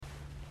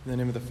In the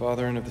name of the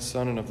Father, and of the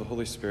Son, and of the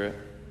Holy Spirit.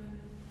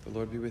 The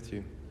Lord be with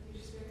you.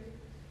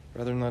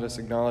 Brethren, let us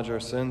acknowledge our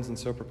sins and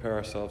so prepare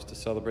ourselves to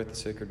celebrate the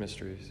sacred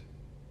mysteries.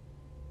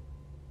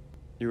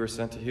 You were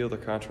sent to heal the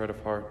contrite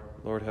of heart.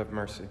 Lord, have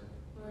mercy.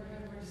 Lord,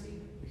 have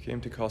mercy. You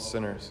came to call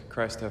sinners.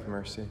 Christ, have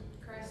mercy.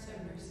 Christ,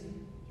 have mercy.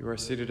 You are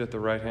seated at the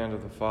right hand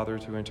of the Father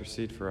to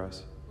intercede for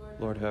us.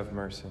 Lord, have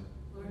mercy.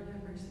 Lord,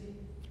 have mercy.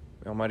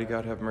 May Almighty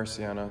God have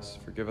mercy on us,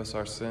 forgive us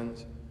our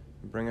sins,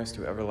 and bring us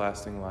to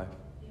everlasting life.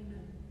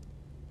 Amen.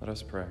 Let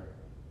us pray.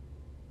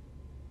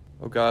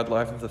 O God,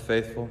 life of the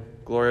faithful,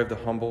 glory of the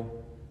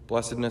humble,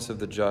 blessedness of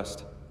the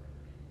just,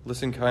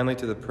 listen kindly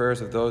to the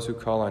prayers of those who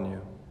call on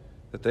you,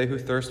 that they who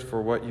thirst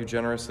for what you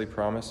generously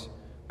promise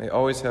may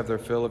always have their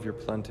fill of your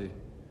plenty.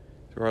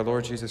 Through our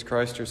Lord Jesus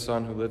Christ, your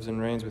Son, who lives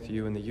and reigns with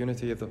you in the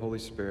unity of the Holy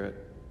Spirit,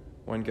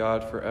 one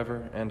God,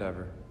 forever and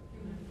ever.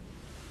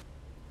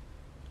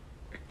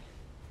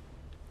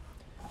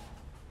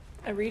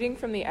 A reading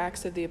from the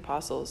Acts of the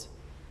Apostles.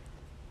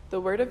 The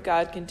word of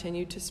God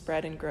continued to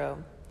spread and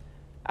grow.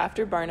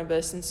 After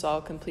Barnabas and Saul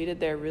completed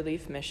their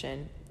relief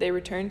mission, they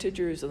returned to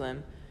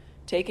Jerusalem,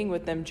 taking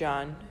with them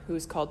John, who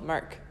was called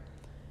Mark.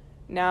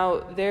 Now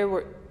there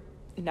were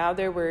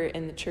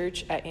in the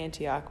church at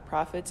Antioch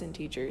prophets and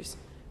teachers: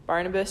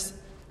 Barnabas,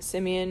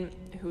 Simeon,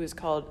 who was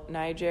called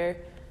Niger,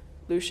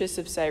 Lucius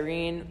of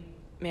Cyrene,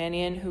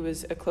 Manaen, who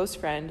was a close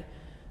friend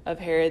of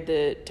Herod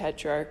the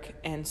Tetrarch,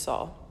 and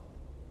Saul.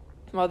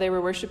 While they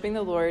were worshiping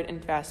the Lord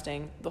and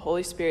fasting, the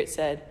Holy Spirit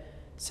said,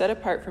 "Set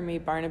apart for me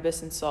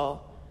Barnabas and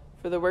Saul,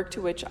 for the work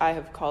to which I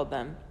have called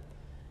them."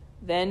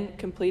 Then,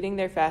 completing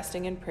their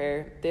fasting and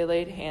prayer, they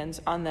laid hands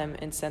on them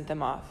and sent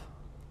them off.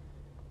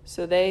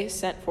 So they,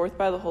 sent forth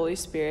by the Holy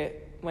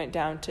Spirit, went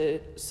down to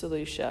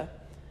Seleucia,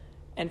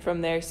 and from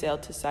there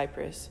sailed to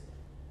Cyprus.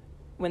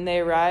 When they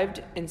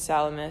arrived in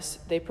Salamis,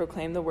 they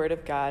proclaimed the word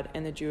of God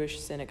in the Jewish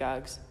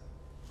synagogues.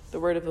 The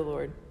word of the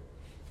Lord.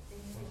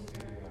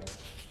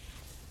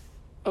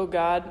 O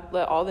God,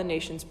 let all the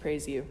nations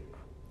praise you.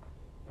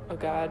 O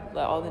God,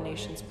 let all the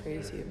nations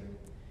praise you.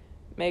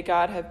 May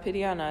God have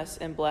pity on us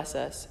and bless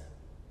us.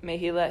 May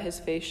he let his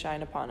face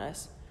shine upon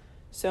us.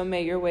 So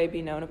may your way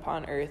be known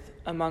upon earth,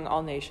 among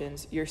all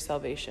nations, your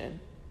salvation.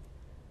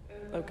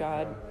 O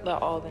God,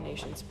 let all the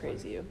nations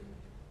praise you.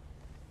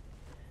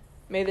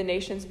 May the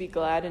nations be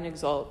glad and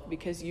exult,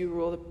 because you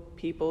rule the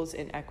peoples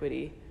in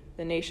equity.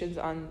 The nations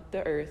on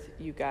the earth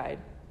you guide.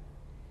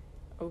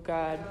 O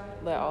God,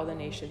 let all the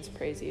nations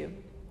praise you.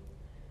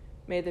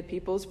 May the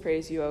peoples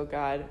praise you, O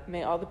God.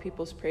 May all the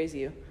peoples praise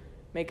you.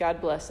 May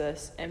God bless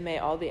us, and may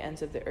all the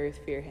ends of the earth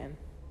fear him.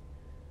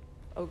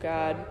 O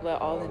God,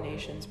 let all the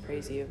nations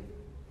praise you.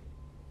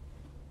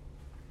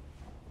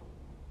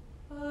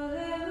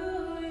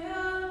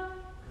 Alleluia,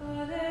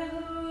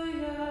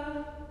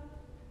 alleluia,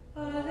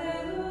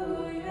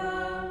 alleluia,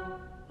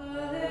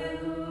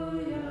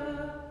 alleluia.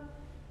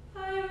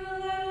 I am the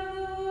light of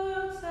the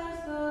world, says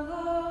the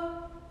Lord.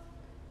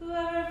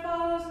 Whoever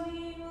follows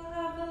me will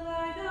have the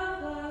light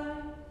of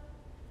life.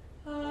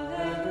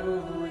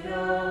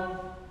 Alleluia,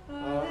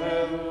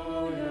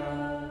 alleluia.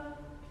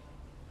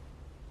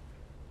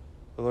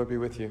 The Lord be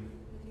with you.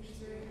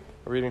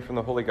 A reading from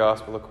the Holy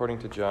Gospel according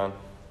to John.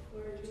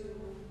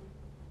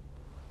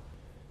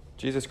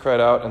 Jesus cried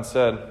out and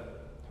said,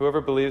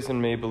 "Whoever believes in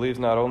me believes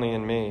not only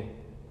in me,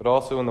 but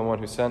also in the one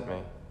who sent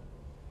me.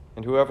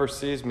 And whoever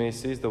sees me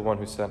sees the one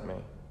who sent me.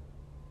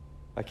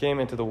 I came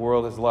into the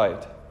world as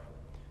light,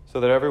 so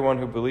that everyone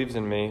who believes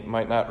in me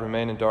might not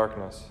remain in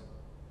darkness.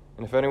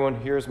 And if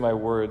anyone hears my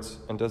words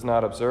and does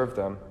not observe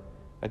them,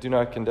 I do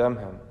not condemn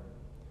him.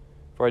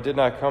 For I did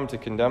not come to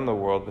condemn the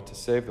world, but to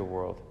save the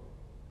world.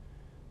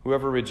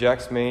 Whoever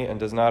rejects me and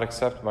does not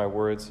accept my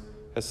words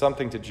has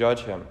something to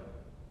judge him,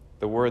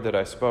 the word that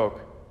I spoke.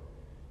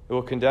 It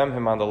will condemn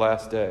him on the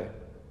last day,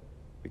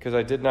 because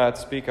I did not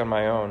speak on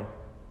my own,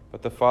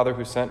 but the Father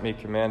who sent me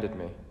commanded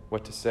me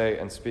what to say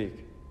and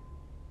speak.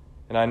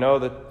 And I know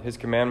that his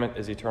commandment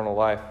is eternal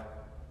life.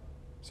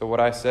 So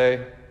what I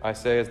say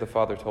as the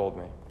Father told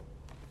me."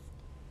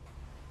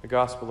 The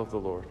Gospel of the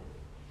Lord.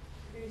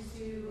 Praise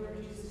to you,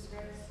 Lord Jesus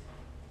Christ.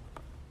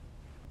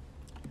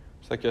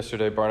 Just like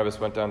yesterday, Barnabas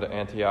went down to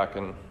Antioch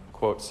and,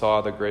 quote,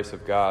 saw the grace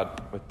of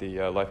God with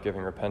the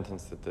life-giving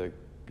repentance that the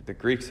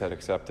Greeks had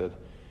accepted.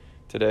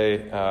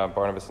 Today,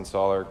 Barnabas and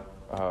Saul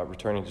are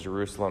returning to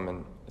Jerusalem,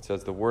 and it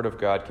says the word of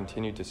God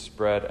continued to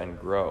spread and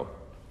grow.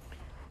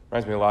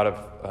 Reminds me a lot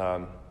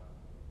of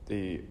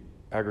the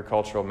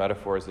agricultural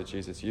metaphors that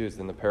Jesus used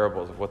in the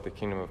parables of what the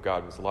kingdom of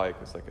God was like.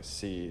 It's like a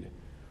seed,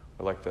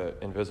 or like the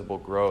invisible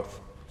growth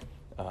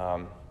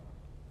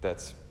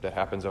that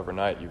happens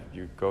overnight.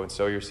 You go and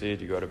sow your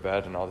seed, you go to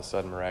bed, and all of a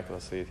sudden,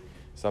 miraculously,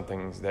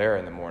 something's there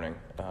in the morning.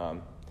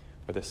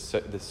 Or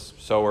this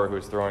sower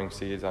who's throwing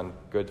seeds on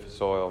good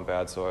soil and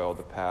bad soil,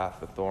 the path,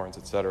 the thorns,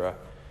 etc.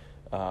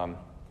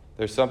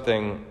 There's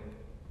something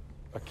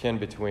akin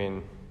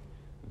between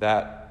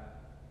that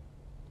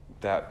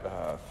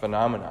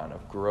phenomenon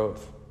of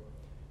growth,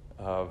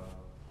 of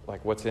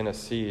like what's in a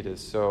seed is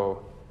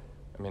so,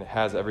 it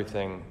has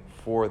everything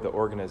for the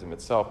organism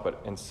itself, but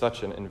in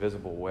such an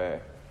invisible way.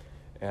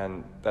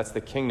 And that's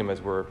the kingdom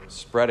as we're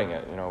spreading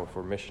it, if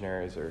we're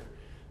missionaries or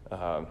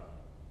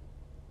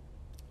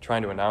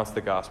trying to announce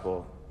the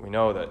gospel. We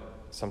know that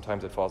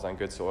sometimes it falls on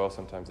good soil,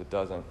 sometimes it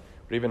doesn't.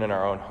 But even in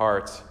our own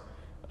hearts,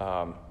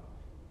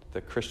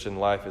 the Christian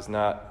life it's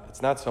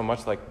not so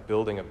much like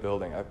building a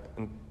building. I've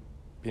been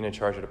being in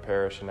charge of the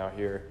parish and now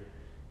here,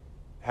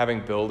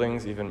 having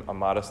buildings, even a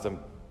modest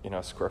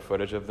square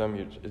footage of them,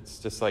 it's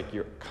just like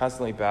you're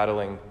constantly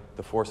battling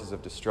the forces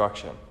of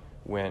destruction,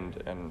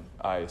 wind and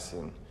ice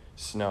and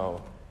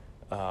snow.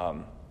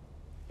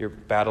 You're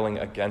battling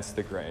against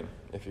the grain,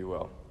 if you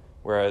will.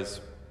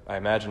 Whereas I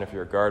imagine if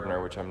you're a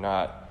gardener, which I'm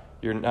not,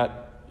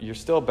 you're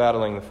still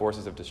battling the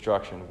forces of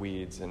destruction,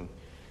 weeds and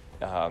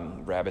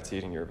rabbits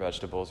eating your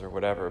vegetables or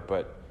whatever,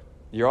 but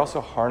you're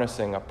also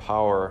harnessing a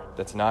power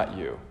that's not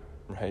you,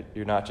 right?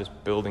 You're not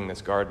just building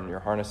this garden, you're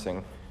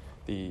harnessing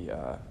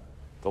the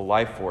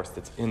life force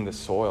that's in the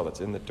soil, that's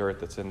in the dirt,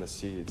 that's in the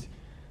seeds.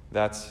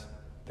 That's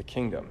the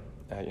kingdom.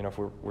 If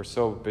we're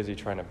so busy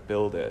trying to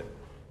build it,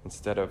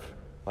 instead of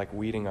like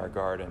weeding our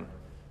garden,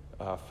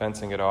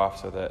 fencing it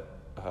off so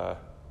that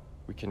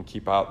we can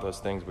keep out those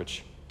things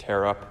which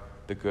tear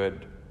up the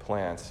good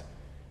plants,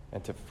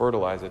 and to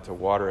fertilize it, to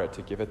water it,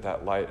 to give it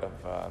that light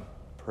of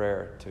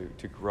prayer,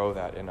 to grow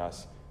that in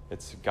us.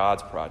 It's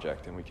God's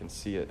project, and we can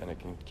see it, and it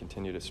can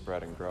continue to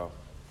spread and grow.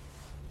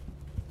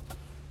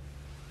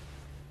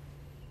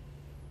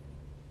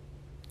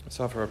 Let's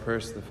offer our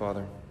prayers to the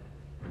Father.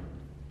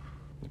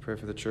 We pray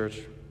for the church,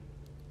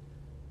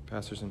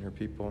 pastors and her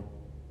people.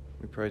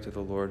 We pray to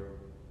the Lord.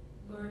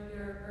 Lord,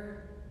 hear our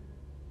prayer.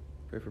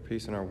 Pray for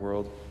peace in our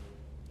world,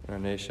 in our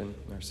nation,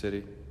 in our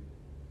city,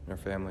 in our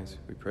families.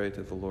 We pray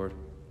to the Lord.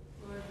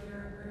 Lord, hear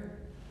our prayer.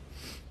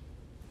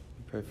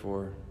 We pray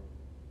for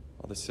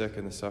all the sick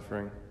and the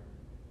suffering,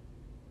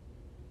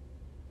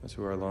 those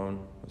who are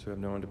alone, those who have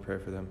no one to pray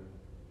for them.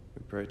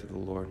 We pray to the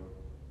Lord.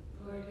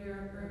 Lord, hear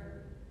our prayer.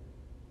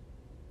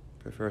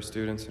 Pray for our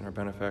students and our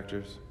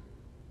benefactors,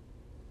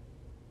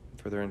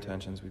 and for their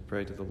intentions. We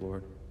pray to the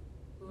Lord.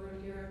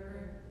 Lord, hear our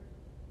prayer.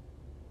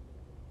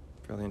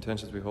 For all the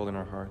intentions we hold in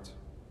our hearts.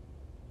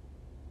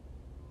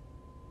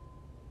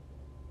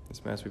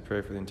 This Mass we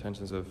pray for the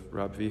intentions of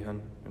Rob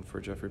Vihan and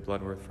for Jeffrey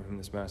Bloodworth, for whom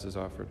this Mass is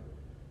offered.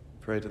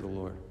 Pray to the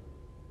Lord.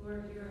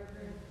 Lord, hear our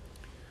prayer.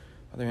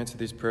 Father, answer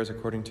these prayers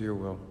according to your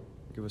will.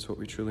 Give us what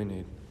we truly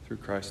need, through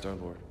Christ our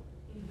Lord.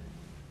 Amen.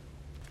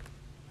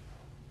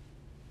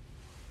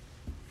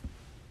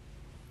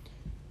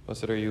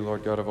 Blessed are you,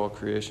 Lord God of all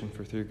creation,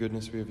 for through your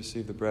goodness we have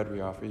received the bread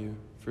we offer you,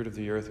 fruit of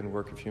the earth and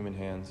work of human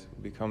hands,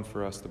 will become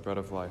for us the bread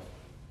of life.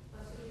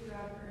 Blessed be God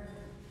forever.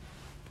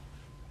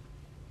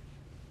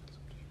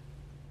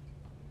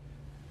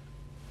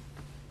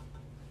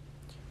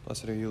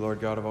 Blessed are you, Lord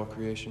God of all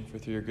creation, for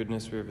through your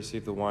goodness we have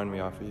received the wine we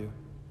offer you,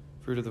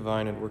 fruit of the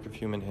vine and work of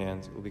human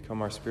hands, will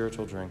become our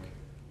spiritual drink.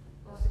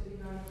 Blessed be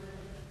God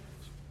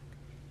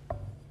forever.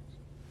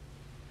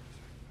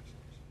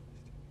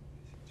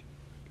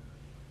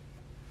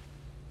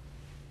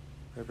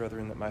 Pray,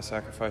 brethren, that my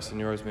sacrifice and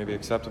yours may be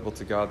acceptable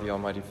to God, the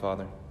Almighty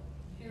Father.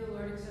 May the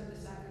Lord accept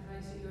the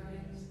sacrifice at your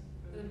hands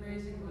for the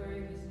praise and glory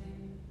of his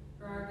name,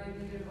 for our good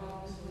and the good of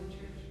all his holy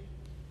church.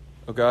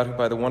 O God, who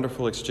by the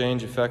wonderful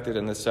exchange effected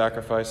in this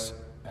sacrifice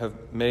have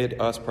made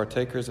us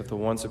partakers of the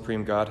one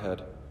supreme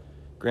Godhead,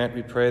 grant,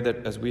 we pray,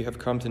 that as we have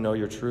come to know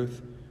your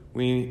truth,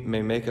 we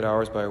may make it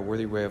ours by a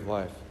worthy way of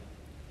life.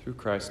 Through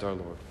Christ our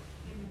Lord.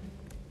 Amen.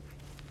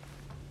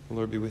 The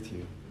Lord be with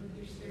you. And with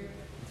your spirit,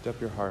 Lift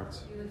up your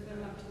hearts. we lift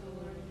them up to the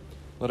Lord.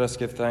 Let us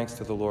give thanks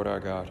to the Lord our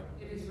God.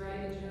 It is right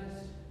and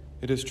just.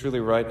 It is truly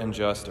right and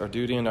just, our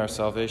duty and our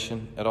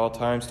salvation, at all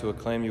times to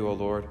acclaim you, O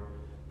Lord,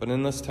 but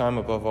in this time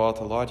above all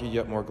to laud you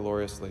yet more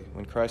gloriously,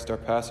 when Christ our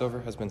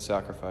Passover has been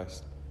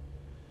sacrificed.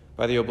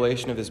 By the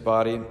oblation of his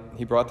body,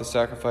 he brought the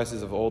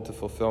sacrifices of old to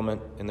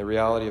fulfillment in the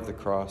reality of the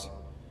cross,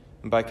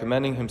 and by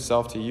commending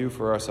himself to you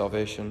for our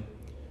salvation,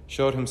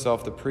 showed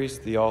himself the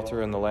priest, the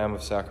altar, and the lamb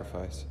of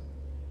sacrifice.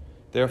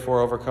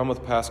 Therefore, overcome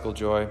with paschal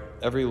joy,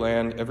 every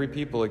land, every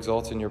people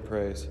exults in your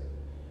praise,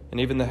 and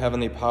even the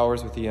heavenly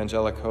powers with the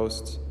angelic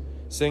hosts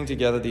sing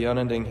together the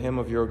unending hymn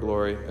of your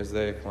glory as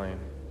they acclaim.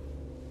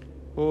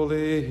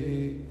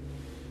 Holy,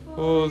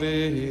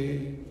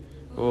 holy,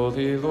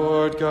 holy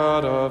Lord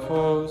God of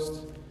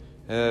hosts,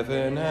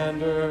 heaven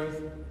and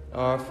earth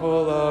are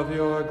full of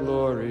your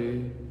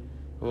glory.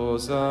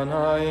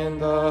 Hosanna in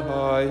the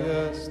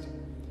highest.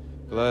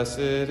 Blessed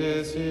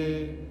is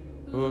he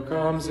who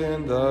comes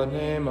in the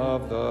name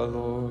of the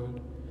Lord.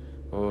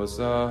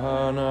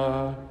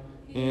 Hosanna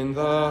in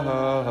the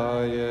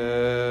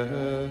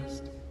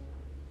highest.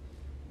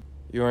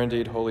 You are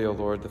indeed holy, O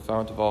Lord, the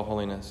fount of all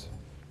holiness.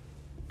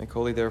 Make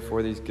holy,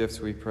 therefore, these gifts,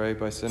 we pray,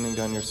 by sending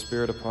down your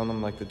Spirit upon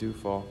them like the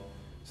dewfall,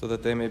 so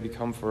that they may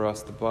become for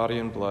us the body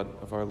and blood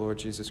of our Lord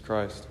Jesus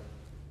Christ.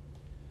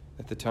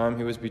 At the time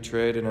he was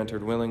betrayed and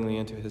entered willingly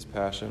into his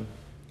passion,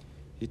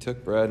 he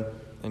took bread,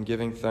 and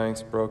giving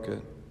thanks, broke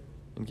it,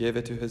 and gave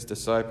it to his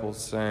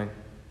disciples, saying,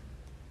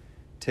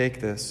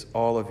 "Take this,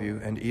 all of you,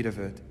 and eat of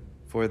it,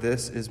 for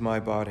this is my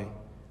body,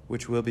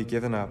 which will be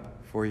given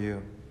up for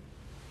you."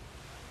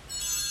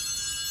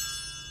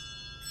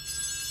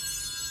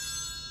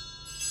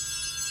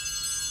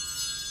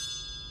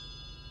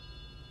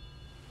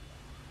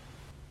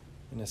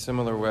 In a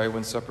similar way,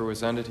 when supper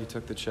was ended, he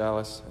took the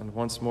chalice, and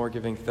once more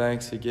giving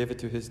thanks, he gave it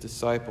to his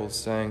disciples,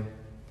 saying,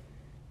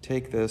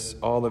 "Take this,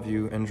 all of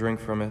you, and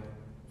drink from it,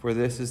 for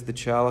this is the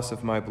chalice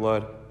of my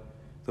blood,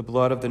 the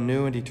blood of the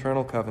new and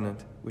eternal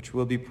covenant, which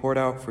will be poured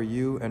out for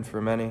you and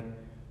for many,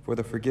 for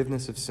the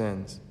forgiveness of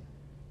sins.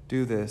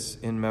 Do this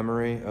in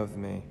memory of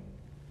me."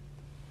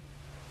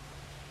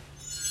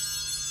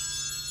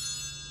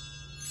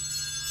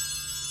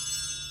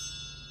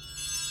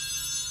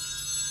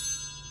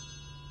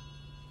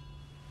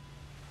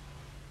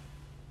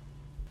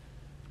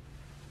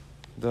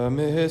 The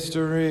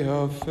mystery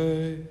of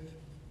faith.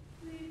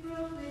 We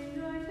proclaim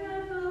your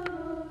death, O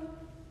Lord,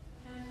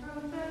 and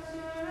profess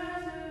your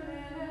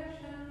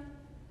resurrection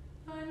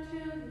until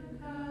you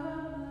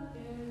come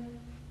again.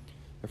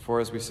 Therefore,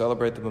 as we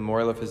celebrate the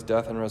memorial of his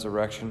death and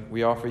resurrection,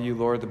 we offer you,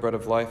 Lord, the bread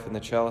of life and the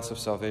chalice of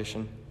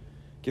salvation,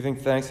 giving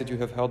thanks that you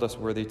have held us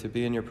worthy to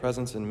be in your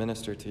presence and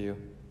minister to you.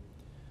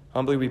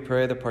 Humbly we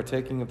pray that,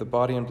 partaking of the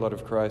body and blood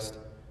of Christ,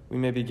 we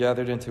may be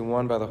gathered into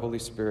one by the Holy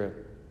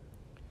Spirit.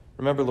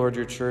 Remember, Lord,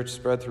 your church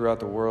spread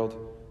throughout the world,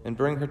 and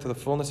bring her to the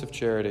fullness of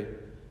charity,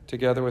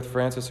 together with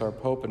Francis our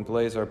Pope and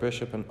Blaise our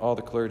Bishop and all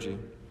the clergy.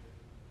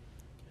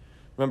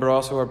 Remember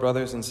also our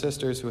brothers and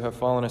sisters who have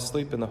fallen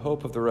asleep in the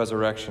hope of the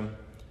resurrection,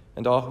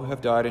 and all who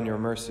have died in your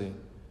mercy.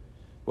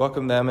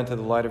 Welcome them into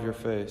the light of your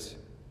face.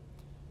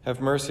 Have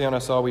mercy on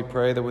us all, we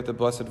pray, that with the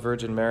Blessed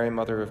Virgin Mary,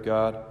 Mother of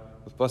God,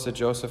 with blessed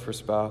Joseph, her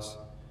spouse,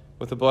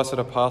 with the blessed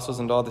apostles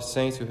and all the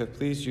saints who have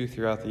pleased you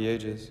throughout the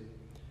ages,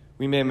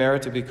 we may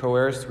merit to be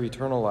co-heirs to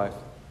eternal life,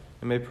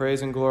 and may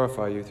praise and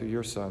glorify you through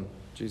your Son,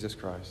 Jesus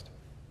Christ.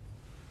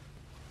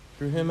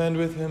 Through him and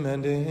with him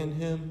and in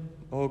him,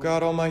 O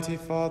God, Almighty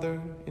Father,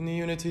 in the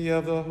unity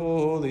of the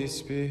Holy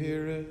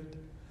Spirit,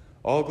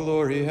 all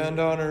glory and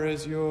honor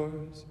is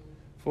yours,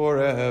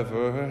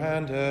 forever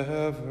and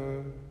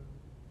ever.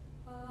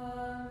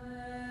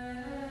 Amen.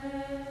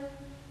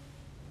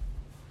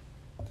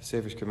 The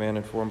Savior's command,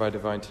 informed by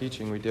divine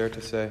teaching, we dare to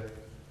say,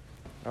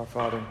 Our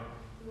Father,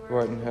 who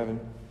art in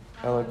heaven,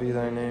 hallowed be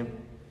thy name.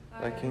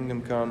 Thy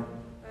kingdom come,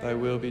 thy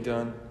will be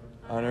done,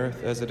 on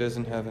earth as it is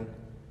in heaven.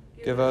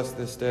 Give us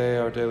this day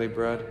our daily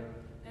bread,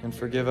 and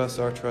forgive us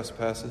our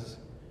trespasses,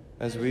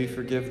 as we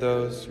forgive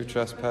those who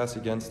trespass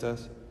against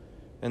us.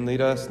 And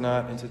lead us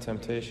not into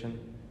temptation,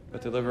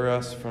 but deliver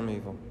us from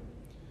evil.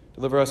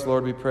 Deliver us,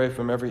 Lord, we pray,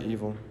 from every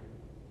evil.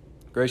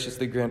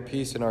 Graciously grant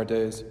peace in our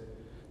days,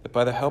 that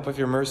by the help of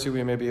your mercy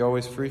we may be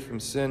always free from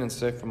sin and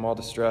safe from all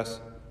distress,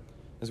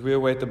 as we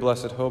await the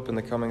blessed hope and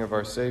the coming of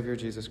our Savior,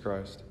 Jesus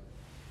Christ.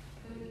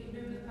 For the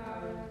kingdom, the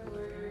power, and the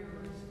glory are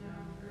yours now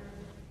and forever.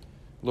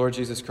 Lord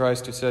Jesus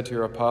Christ, who said to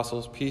your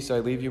apostles, "Peace I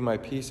leave you, my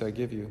peace I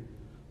give you,"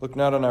 look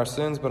not on our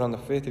sins, but on the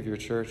faith of your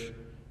church,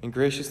 and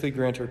graciously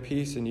grant her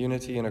peace and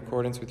unity in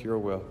accordance with your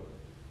will,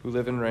 who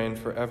live and reign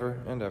forever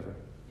and ever.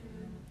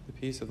 Amen. The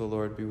peace of the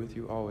Lord be with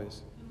you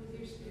always. And with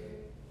your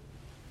spirit.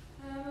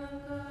 Lamb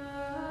of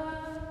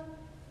God,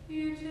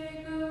 you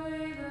take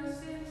away the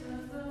sins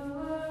of the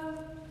world.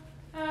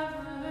 Have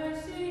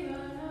mercy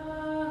on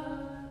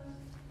us.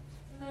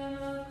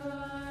 Lamb of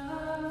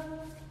God,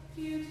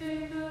 you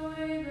take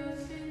away the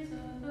sins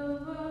of the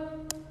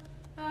world.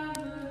 Have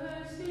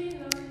mercy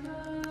on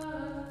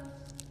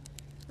us.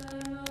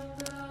 Lamb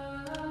of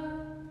God,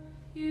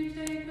 you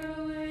take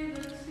away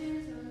the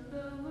sins of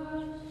the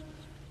world.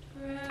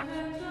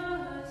 Grant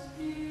us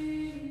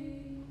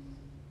peace.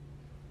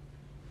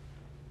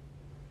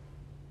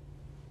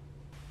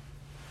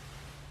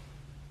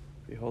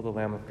 Behold the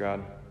Lamb of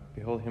God.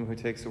 Behold him who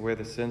takes away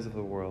the sins of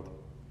the world.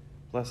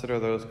 Blessed are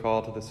those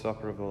called to the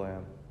supper of the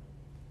Lamb.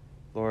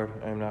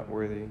 Lord, I am not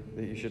worthy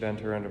that you should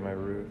enter under my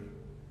roof,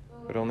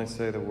 but only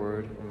say the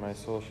word, and my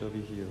soul shall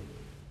be healed.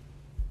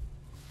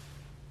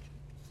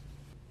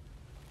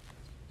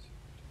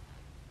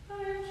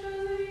 I am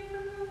chosen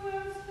from the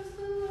world, says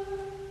the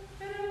Lord,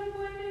 and have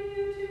appointed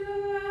you to go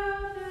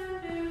out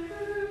and bear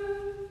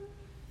fruit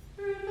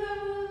that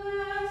will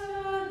last.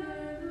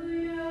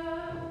 Hallelujah.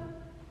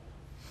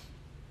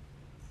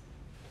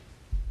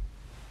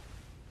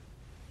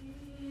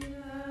 Be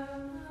thou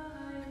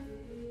my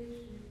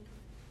vision,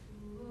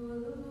 O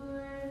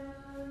Lord,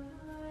 of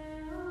my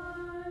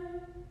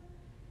heart.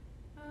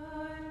 I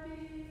be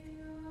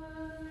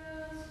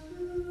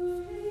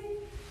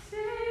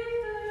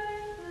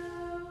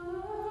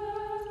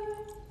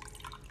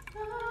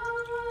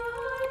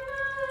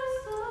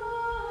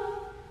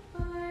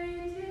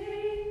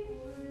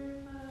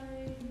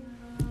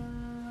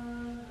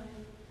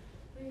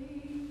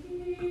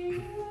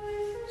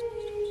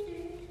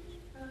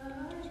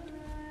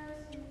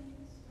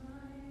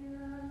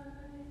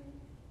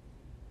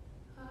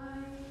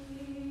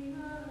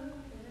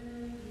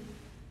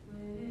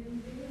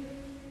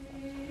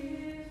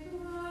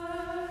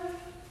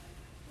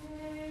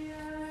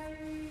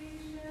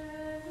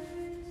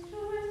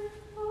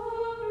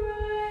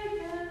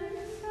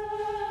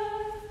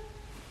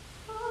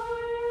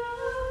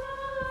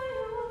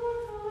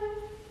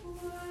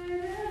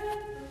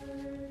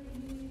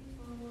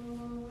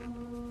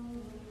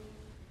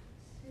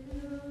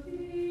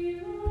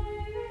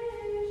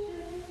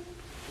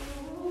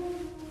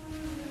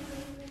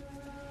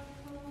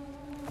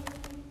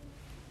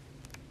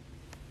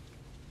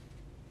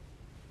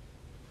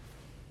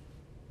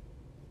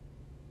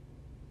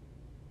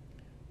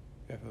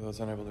Yeah, for those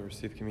unable to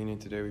receive communion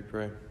today, we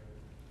pray.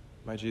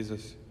 My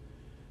Jesus,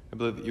 I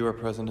believe that you are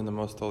present in the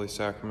most holy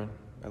sacrament.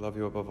 I love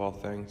you above all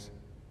things,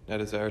 and I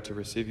desire to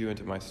receive you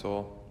into my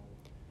soul.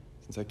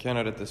 Since I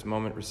cannot at this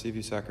moment receive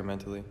you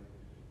sacramentally,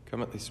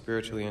 come at least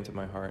spiritually into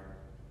my heart.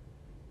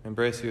 I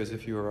embrace you as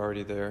if you were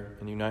already there,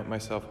 and unite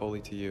myself wholly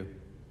to you.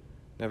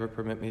 Never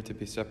permit me to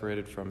be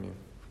separated from you.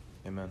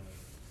 Amen.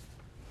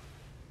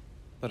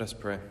 Let us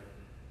pray.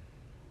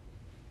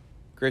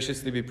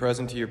 Graciously be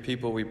present to your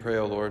people, we pray,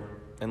 O Lord,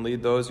 and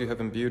lead those you have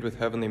imbued with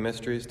heavenly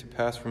mysteries to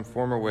pass from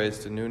former ways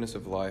to newness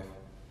of life,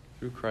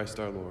 through Christ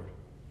our Lord.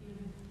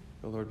 Amen.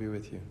 The Lord be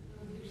with you.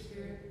 And with your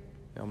spirit.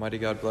 May Almighty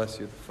God bless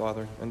you, the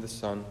Father, and the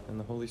Son, and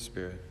the Holy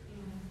Spirit.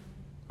 Amen.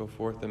 Go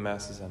forth, the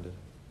Mass is ended.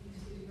 Thanks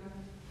be to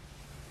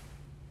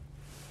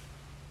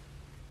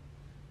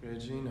God.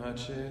 Regina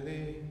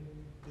Celi,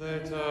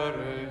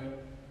 letare,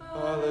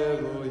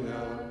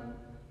 alleluia,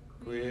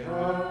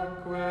 quia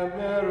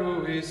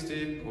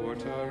meruisti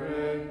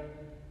portare,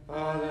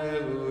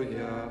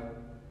 alleluia,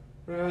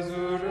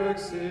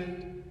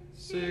 resurrexit,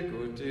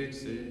 sicut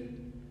dixit,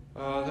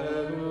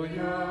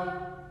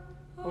 alleluia,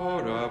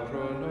 ora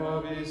pro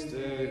nobis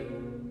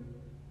Deum,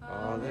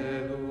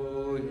 alleluia.